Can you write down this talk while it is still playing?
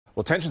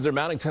Well, tensions are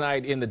mounting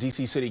tonight in the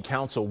D.C. City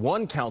Council.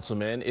 One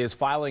councilman is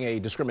filing a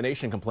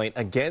discrimination complaint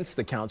against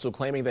the council,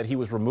 claiming that he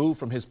was removed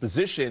from his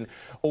position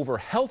over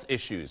health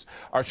issues.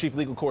 Our chief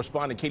legal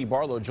correspondent, Katie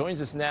Barlow,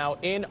 joins us now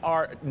in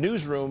our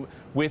newsroom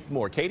with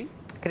more. Katie?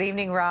 Good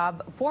evening,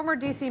 Rob. Former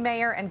D.C.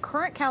 Mayor and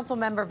current council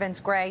member Vince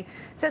Gray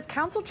says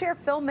Council Chair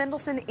Phil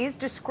Mendelson is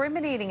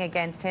discriminating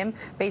against him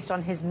based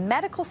on his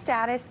medical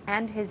status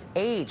and his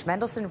age.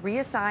 Mendelson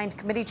reassigned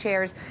committee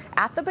chairs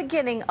at the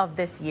beginning of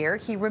this year.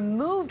 He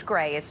removed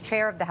Gray as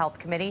chair of the Health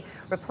Committee,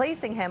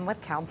 replacing him with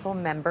council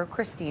member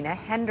Christina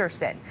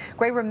Henderson.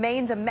 Gray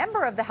remains a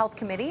member of the Health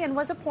Committee and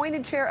was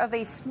appointed chair of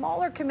a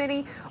smaller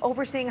committee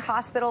overseeing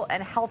hospital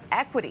and health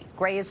equity.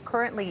 Gray is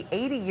currently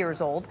 80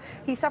 years old.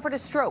 He suffered a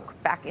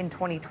stroke back in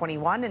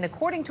 2021, and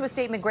according to a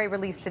statement Gray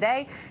released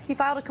today, he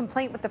filed a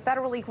complaint with the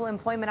Federal Equal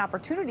Employment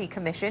Opportunity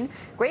Commission.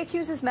 Gray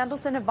accuses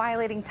Mendelson of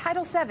violating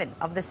Title VII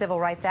of the Civil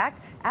Rights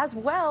Act, as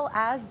well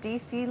as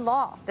D.C.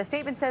 law. The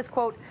statement says,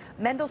 quote,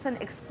 Mendelson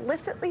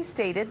explicitly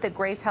stated that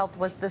Gray's health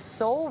was the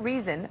sole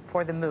reason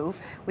for the move.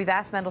 We've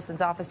asked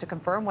Mendelson's office to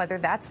confirm whether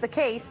that's the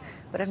case,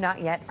 but have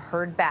not yet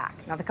heard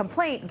back. Now, the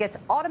complaint gets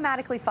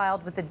automatically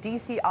filed with the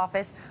D.C.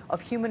 Office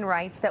of Human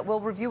Rights that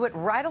will review it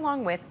right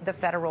along with the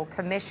Federal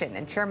Commission.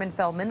 And Chairman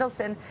Phil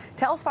Mendelson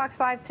tells Fox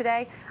 5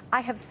 today, I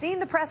have seen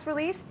the press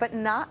release, but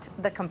not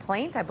the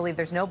complaint. I believe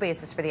there's no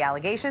basis for the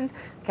allegations.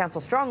 The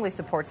council strongly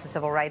supports the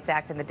Civil Rights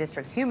Act and the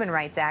district's Human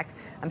Rights Act.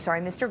 I'm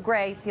sorry, Mr.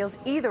 Gray feels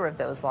either of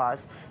those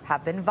laws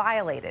have been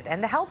violated.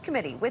 And the Health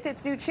Committee, with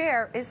its new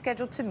chair, is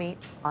scheduled to meet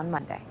on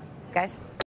Monday. Guys?